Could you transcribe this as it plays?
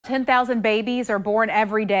10,000 babies are born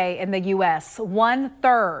every day in the U.S.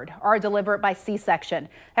 1/3 are delivered by C-section.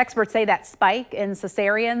 Experts say that spike in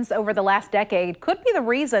cesareans over the last decade could be the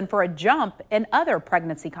reason for a jump in other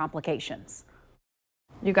pregnancy complications.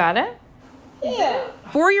 You got it? Yeah.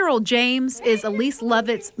 4-year-old James is Elise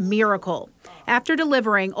Lovett's miracle. After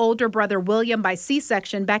delivering older brother William by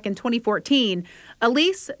C-section back in 2014,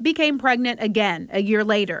 Elise became pregnant again a year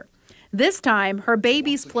later. This time, her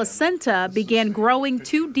baby's placenta began growing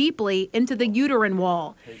too deeply into the uterine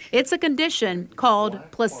wall. It's a condition called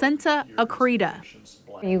placenta accreta.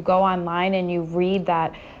 You go online and you read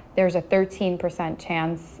that there's a 13%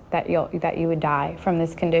 chance that you would die from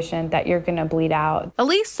this condition, that you're going to bleed out.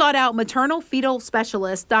 Elise sought out maternal fetal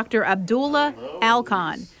specialist Dr. Abdullah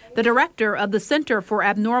Alkhan, the director of the Center for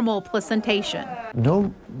Abnormal Placentation.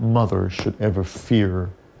 No mother should ever fear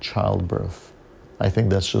childbirth. I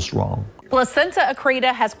think that's just wrong. Placenta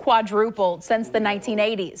accreta has quadrupled since the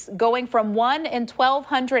 1980s, going from 1 in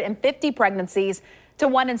 1,250 pregnancies to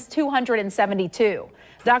 1 in 272.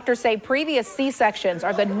 Doctors say previous C-sections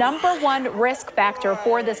are the #1 risk factor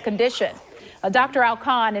for this condition. Dr.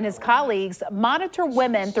 Alkhan and his colleagues monitor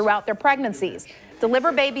women throughout their pregnancies,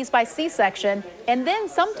 deliver babies by C-section, and then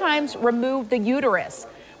sometimes remove the uterus.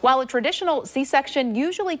 While a traditional C-section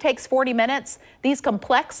usually takes 40 minutes, these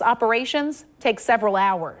complex operations take several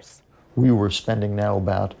hours. We were spending now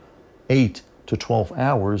about 8 to 12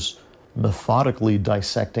 hours methodically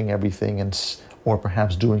dissecting everything or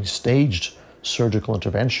perhaps doing staged surgical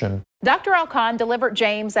intervention. Dr. Alkhan delivered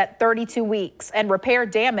James at 32 weeks and repaired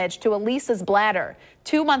damage to Elise's bladder.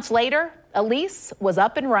 2 months later, Elise was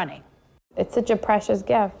up and running. It's such a precious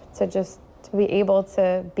gift to be able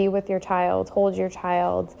to be with your child, hold your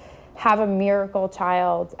child, have a miracle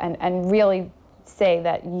child, and really say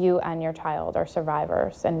that you and your child are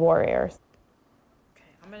survivors and warriors.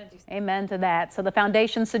 Amen to that. So the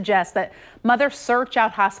foundation suggests that mothers search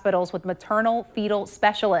out hospitals with maternal fetal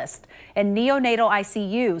specialists and neonatal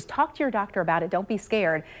ICUs. Talk to your doctor about it. Don't be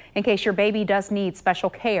scared in case your baby does need special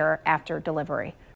care after delivery.